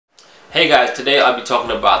Hey guys, today I'll be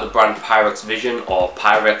talking about the brand Pyrex Vision, or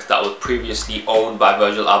Pyrex, that was previously owned by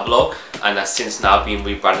Virgil Abloh and has since now been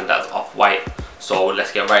rebranded as Off-White. So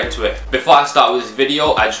let's get right into it. Before I start with this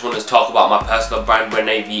video, I just want to talk about my personal brand,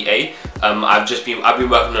 VA. I've been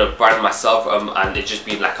working on a brand myself, and it's just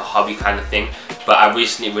been like a hobby kind of thing. But I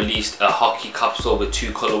recently released a hockey capsule with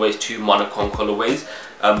two colorways, two monochrome colorways.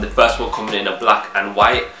 The first one coming in a black and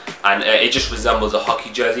white, and it just resembles a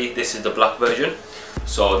hockey jersey. This is the black version.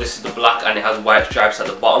 So this is the black, and it has white stripes at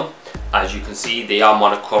the bottom. As you can see, they are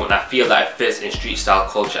monochrome, and I feel that it fits in street style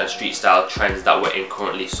culture and street style trends that we're in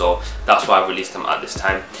currently, so that's why I released them at this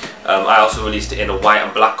time. I also released it in a white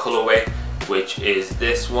and black colorway, which is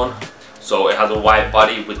this one. So it has a white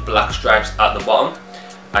body with black stripes at the bottom.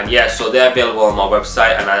 And yeah, so they're available on my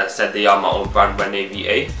website, and as I said, they are my own brand,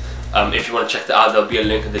 VA. If you want to check that out, there'll be a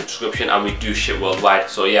link in the description, and we do ship worldwide.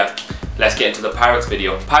 So yeah, let's get into the Pyrex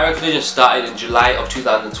video. Pyrex Vision started in July of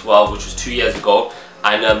 2012, which was 2 years ago,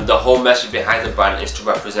 and the whole message behind the brand is to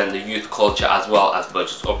represent the youth culture as well as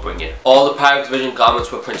Virgil's upbringing. All the Pyrex Vision garments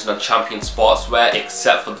were printed on Champion sportswear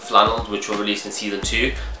except for the flannels, which were released in season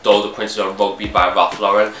 2. Those were printed on Rugby by Ralph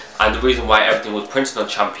Lauren, and the reason why everything was printed on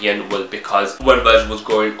Champion was because when Virgil was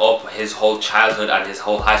growing up, his whole childhood and his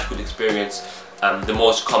whole high school experience, the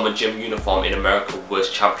most common gym uniform in America was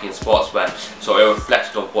Champion sportswear, so it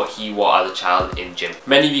reflected on what he wore as a child in gym.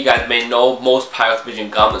 Many of you guys may know most Pyrex Vision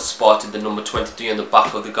garments sported the number 23 on the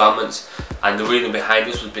back of the garments, and the reason behind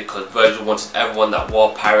this was because Virgil wanted everyone that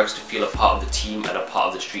wore Pyrex to feel a part of the team and a part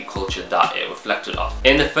of the street culture that it reflected off.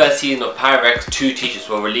 In the first season of Pyrex, 2 t-shirts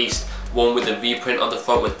were released, one with a V print on the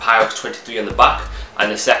front with Pyrex 23 on the back,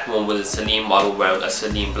 and the second one was a Celine model wearing a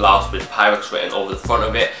Celine blouse with Pyrex written over the front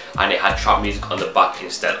of it, and it had trap music on the back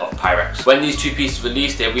instead of Pyrex. When these 2 pieces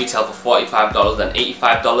released, they retailed for $45 and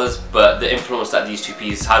 $85, but the influence that these 2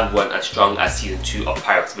 pieces had weren't as strong as season 2 of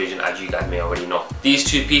Pyrex Vision, as you guys may already know. These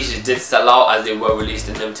 2 pieces did sell out as they were released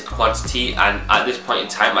in limited quantity, and at this point in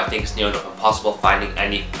time I think it's near enough impossible finding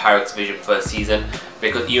any Pyrex Vision first season,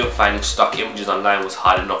 because even finding stock images online was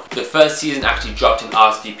hard enough. The first season actually dropped in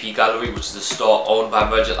RSVP Gallery, which is a store owned by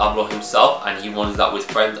Virgil Abloh himself, and he runs that with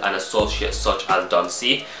friends and associates such as Don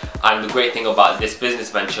C. And the great thing about this business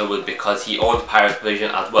venture was because he owned Pyrex Vision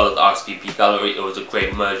as well as RSVP Gallery, it was a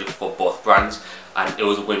great merger for both brands, and it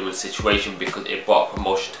was a win-win situation because it brought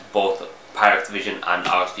promotion to both Pyrex Vision and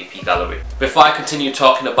RSVP Gallery. Before I continue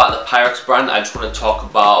talking about the Pyrex brand, I just want to talk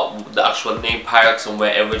about the actual name Pyrex and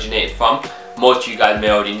where it originated from. Most of you guys may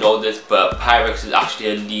already know this, but Pyrex is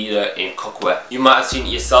actually a leader in cookware. You might have seen it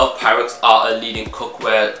yourself, Pyrex are a leading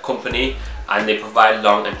cookware company, and they provide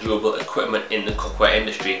long and durable equipment in the cookware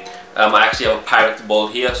industry. I actually have a Pyrex bowl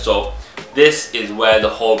here, so this is where the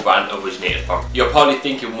whole brand originated from. You're probably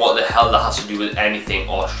thinking what the hell that has to do with anything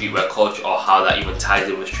or streetwear culture, or how that even ties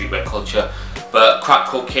in with streetwear culture. But crack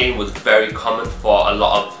cocaine was very common for a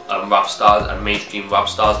lot of rap stars and mainstream rap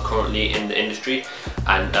stars currently in the industry,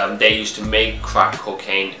 and they used to make crack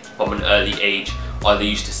cocaine from an early age, or they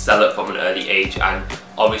used to sell it from an early age, and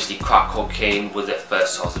obviously crack cocaine was their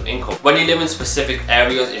first source of income. When you live in specific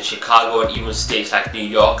areas in Chicago and even states like New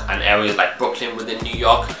York and areas like Brooklyn within New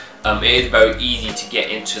York, it is very easy to get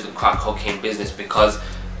into the crack cocaine business, because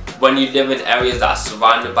when you live in areas that are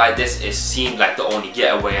surrounded by this, it seems like the only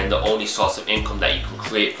getaway and the only source of income that you can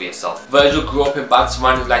create for yourself. Virgil grew up in bad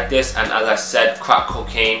surroundings like this, and as I said, crack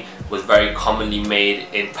cocaine was very commonly made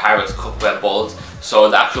in Pyrex cookware bowls,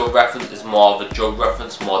 so the actual reference is more of a drug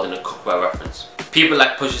reference more than a cookware reference. People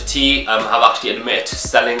like Pusha T have actually admitted to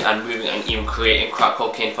selling and moving and even creating crack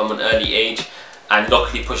cocaine from an early age, and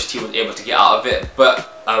luckily Pusha T was able to get out of it. But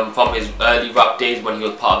from his early rap days when he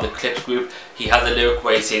was part of the Clips group, he has a lyric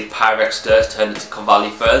where he says Pyrex stirs turned into Cavalli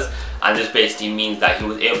furs, and this basically means that he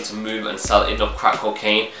was able to move and sell enough crack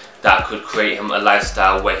cocaine that could create him a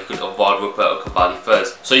lifestyle where he could avoid Roberto Cavalli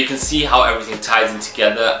furs. So you can see how everything ties in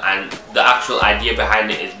together, and the actual idea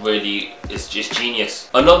behind it is just genius.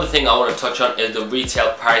 Another thing I want to touch on is the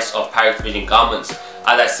retail price of Pyrex Vision garments.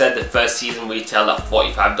 As I said, the first season retailed at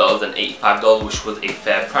 $45 and $85, which was a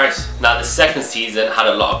fair price. Now the second season had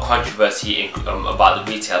a lot of controversy about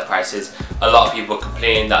the retail prices. A lot of people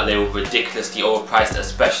complaining that they were ridiculously overpriced,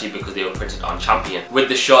 especially because they were printed on Champion. With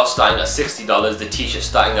the shorts starting at $60, the t-shirts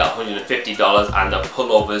starting at $150, and the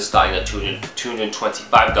pullovers starting at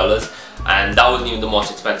 $225. And that wasn't even the most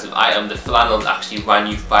expensive item. The flannels actually ran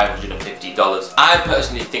you $550. I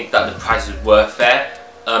personally think that the prices were fair.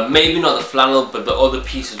 Maybe not the flannel, but the other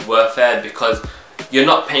pieces were fair, because you're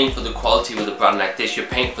not paying for the quality with a brand like this, you're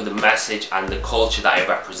paying for the message and the culture that it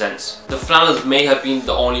represents. The flannels may have been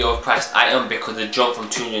the only overpriced item, because the jump from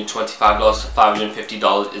 $225 to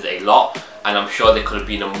 $550 is a lot. and I'm sure there could have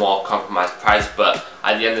been a more compromised price, but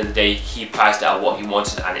at the end of the day he priced it at what he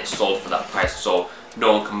wanted and it sold for that price, so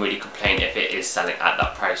no one can really complain if it is selling at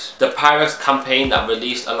that price. The Pyrex campaign that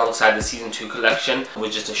released alongside the season 2 collection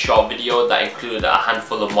was just a short video that included a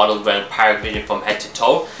handful of models wearing Pyrex Vision from head to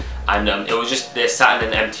toe, and it was just they sat in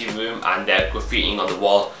an empty room and they're graffitiing on the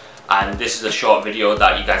wall. And this is a short video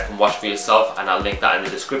that you guys can watch for yourself, and I'll link that in the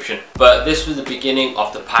description. But this was the beginning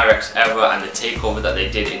of the Pyrex era and the takeover that they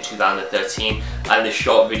did in 2013, and the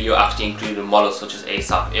short video actually included models such as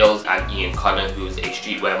A$AP Ills and Ian Connor, who is a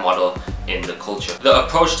streetwear model in the culture. The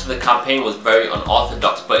approach to the campaign was very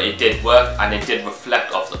unorthodox, but it did work and it did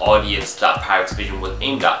reflect off the audience that Pyrex Vision was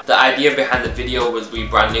aimed at. The idea behind the video was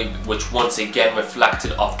rebranding, which once again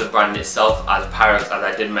reflected off the brand itself, as Pyrex, as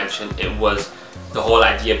I did mention, it was the whole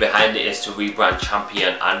idea behind it is to rebrand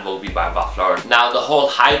Champion and Will Be by Ralph Lauren. Now the whole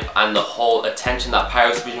hype and the whole attention that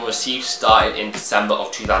Pyrex Vision received started in December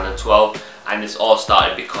of 2012, and this all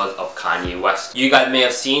started because of Kanye West. You guys may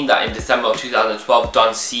have seen that in December of 2012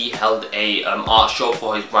 Don C held a art show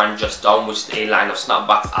for his brand Just Don, which is a line of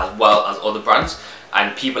snapbacks as well as other brands,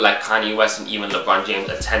 and people like Kanye West and even LeBron James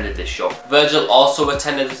attended this show. Virgil also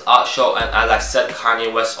attended this art show, and as I said,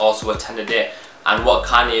 Kanye West also attended it. And what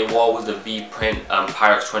Kanye wore was the V-print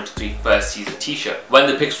Pyrex 23 first season t-shirt.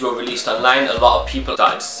 When the pics were released online, a lot of people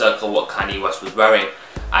started to circle what Kanye West was wearing,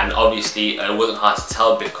 and obviously it wasn't hard to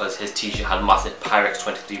tell because his t-shirt had massive Pyrex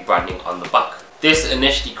 23 branding on the back. This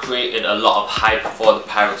initially created a lot of hype for the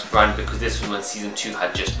Pyrex brand because this was when season 2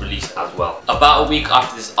 had just released as well. About a week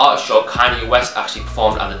after this art show, Kanye West actually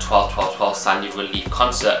performed at the 12-12-12 Sandy Relief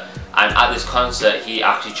concert, and at this concert he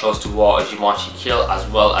actually chose to wear a Givenchy kill as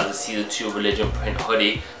well as a season 2 religion print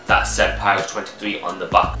hoodie that said Pyrex 23 on the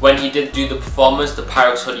back. When he did do the performance, the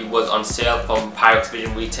Pyrex hoodie was on sale from Pyrex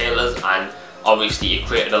Vision retailers, and obviously it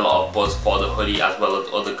created a lot of buzz for the hoodie as well as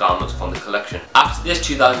other garments from the collection. After this,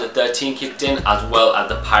 2013 kicked in, as well as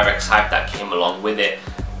the Pyrex hype that came along with it.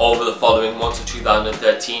 Over the following months of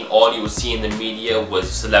 2013, all you would see in the media was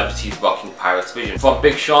celebrities rocking Pyrex Vision. From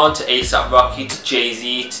Big Sean to A$AP Rocky to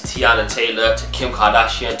Jay-Z to Tiana Taylor to Kim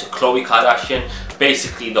Kardashian to Khloe Kardashian,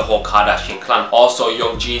 basically the whole Kardashian clan. Also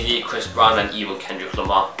Young Jeezy, Chris Brown and even Kendrick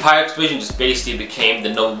Lamar. Pyrex Vision just basically became the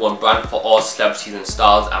 #1 brand for all celebrities and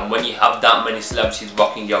stars, and when you have that many celebrities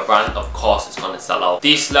rocking your brand, of course it's going to sell out.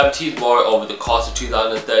 These celebrities wore it over the course of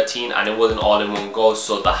 2013 and it wasn't all in one go,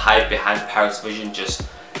 so the hype behind Pyrex Vision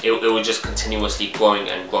it was just continuously growing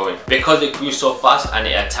and growing. Because it grew so fast and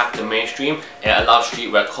it attacked the mainstream, it allowed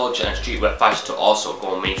streetwear culture and streetwear fashion to also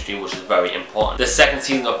go mainstream, which is very important. The second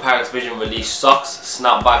season of Pyrex Vision released socks,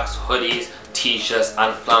 snapbacks, hoodies, t-shirts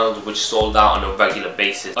and flannels, which sold out on a regular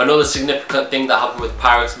basis. Another significant thing that happened with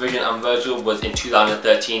Pyrex Vision and Virgil was in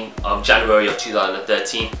January of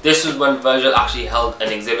 2013. This was when Virgil actually held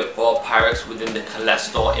an exhibit for Pyrex within the Colette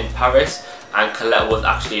store in Paris, and Colette was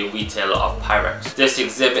actually a retailer of Pyrex. This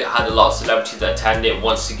exhibit had a lot of celebrities that attended,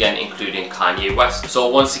 once again including Kanye West. So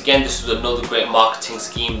once again, this was another great marketing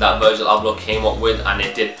scheme that Virgil Abloh came up with, and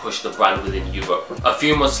it did push the brand within Europe. A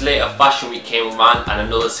few months later, Fashion Week came around and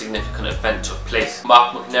another significant event took place.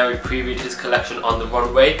 Mark McNary previewed his collection on the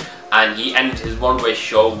runway, and he ended his runway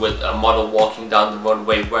show with a model walking down the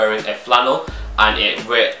runway wearing a flannel, and it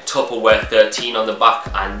read Tupperware 13 on the back,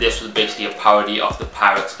 and this was basically a parody of the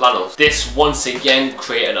Pyrex flannels. This once again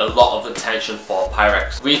created a lot of attention for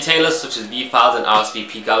Pyrex. Retailers such as V-Files and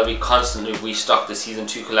RSVP Gallery constantly restocked the season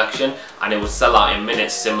 2 collection, and it would sell out in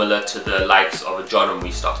minutes, similar to the likes of a Jordan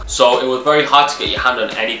restock. So it was very hard to get your hand on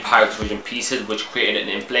any Pyrex Vision pieces, which created an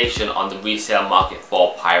inflation on the resale market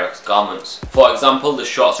for Pyrex garments. For example, the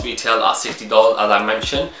shorts retailed at $60 as I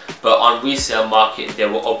mentioned, but on resale market they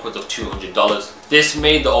were upwards of $200. This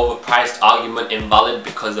made the overpriced argument invalid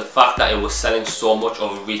because the fact that it was selling so much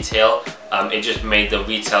over retail, it just made the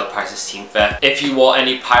retail prices seem fair. If you wore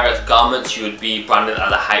any Pyrex garments, you would be branded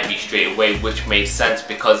as a hypebeast straight away, which made sense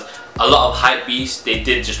because a lot of hypebeasts, they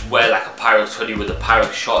did just wear like a Pyrex hoodie with the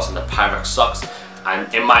Pyrex shorts and the Pyrex socks,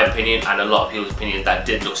 and in my opinion and a lot of people's opinions, that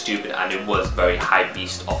did look stupid and it was very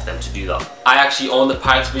hypebeast of them to do that. I actually own the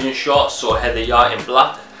Pyrex Vision shorts, so here they are in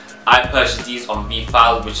black. I purchased these on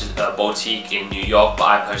V-Files, which is a boutique in New York, but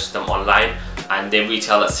I purchased them online and they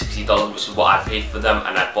retail at $60, which is what I paid for them,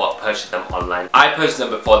 and I purchased them online. I purchased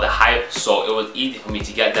them before the hype, so it was easy for me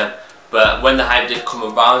to get them, but when the hype did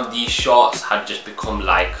come around, these shorts had just become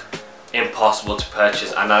like impossible to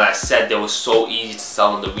purchase, and as I said, they were so easy to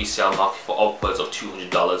sell on the resale market for upwards of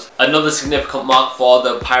 $200. Another significant mark for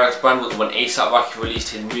the Pyrex brand was when A$AP Rocky released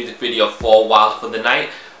his music video for Wild for the Night,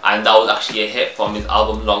 and that was actually a hit from his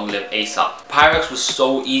album Long Live ASAP. Pyrex was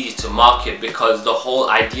so easy to market because the whole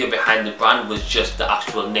idea behind the brand was just the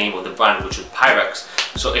actual name of the brand, which was Pyrex.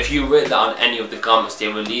 So if you read that on any of the garments they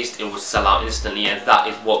released, it would sell out instantly, and that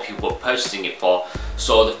is what people were purchasing it for.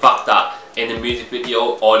 So the fact that in the music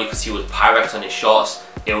video all you could see was Pyrex on his shorts,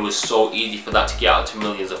 it was so easy for that to get out to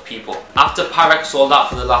millions of people. After Pyrex sold out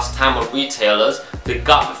for the last time on retailers, the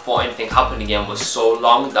gap before anything happened again was so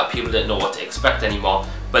long that people didn't know what to expect anymore.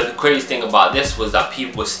 But the crazy thing about this was that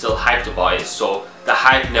people were still hyped about it, so the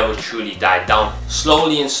hype never truly died down.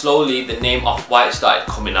 Slowly and slowly the name Off-White started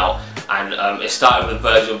coming out, and it started with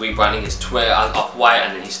Virgil rebranding his Twitter as Off-White,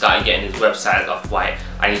 and then he started getting his website as Off-White,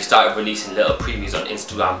 and he started releasing little previews on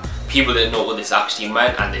Instagram. People didn't know what this actually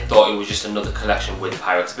meant, and they thought it was just another collection with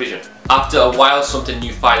Pyrex Vision. After a while, something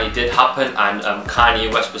new finally did happen, and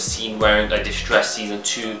Kanye West was seen wearing a Distress Season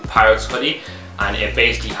 2 Pyrex hoodie, and it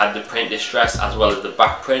basically had the print Distress as well as the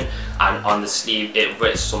back print, and on the sleeve it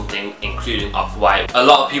wrote something including Off-White. A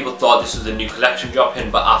lot of people thought this was a new collection dropping,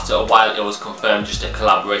 but after a while it was confirmed just a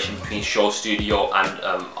collaboration between Show Studio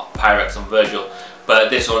and Pyrex and Virgil. But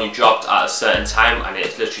this only dropped at a certain time, and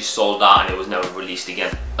it's literally sold out and it was never released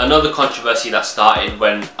again. Another controversy that started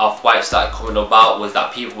when Off-White started coming about was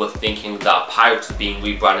that people were thinking that Pyrex was being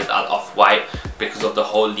rebranded as Off-White because of the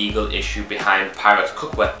whole legal issue behind Pyrex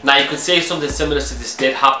cookware. Now you could say something similar to this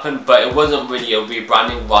did happen, but it wasn't really a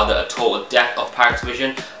rebranding, rather a total death of Pyrex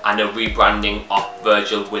Vision and a rebranding of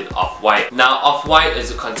Virgil with Off-White. Now Off-White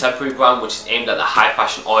is a contemporary brand which is aimed at the high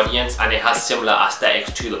fashion audience, and it has similar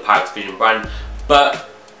aesthetics to the Pyrex Vision brand, but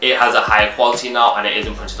it has a higher quality now and it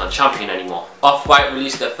isn't printed on Champion anymore. Off-White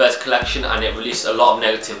released their first collection and it released a lot of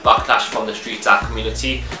negative backlash from the street style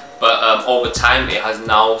community, but over time it has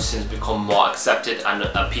now since become more accepted,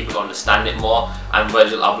 and people understand it more, and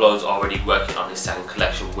Virgil Abloh is already working on his second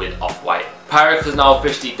collection with Off-White. Pyrex has now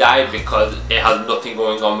officially died because it has nothing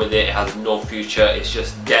going on with it, it has no future, it's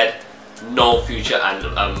just dead. No future,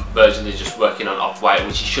 and Virgil is just working on Off-White,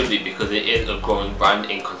 which he should be because it is a growing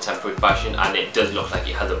brand in contemporary fashion and it does look like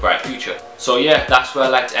it has a bright future. So yeah, that's where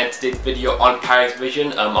I'd like to end today's video on Pyrex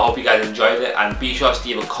Vision. I hope you guys enjoyed it, and be sure to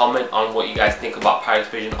leave a comment on what you guys think about Pyrex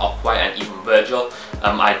Vision, Off-White and even Virgil.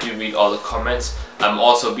 I do read all the comments.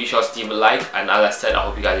 Also be sure to leave a like, and as I said, I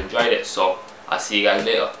hope you guys enjoyed it. So I'll see you guys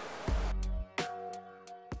later.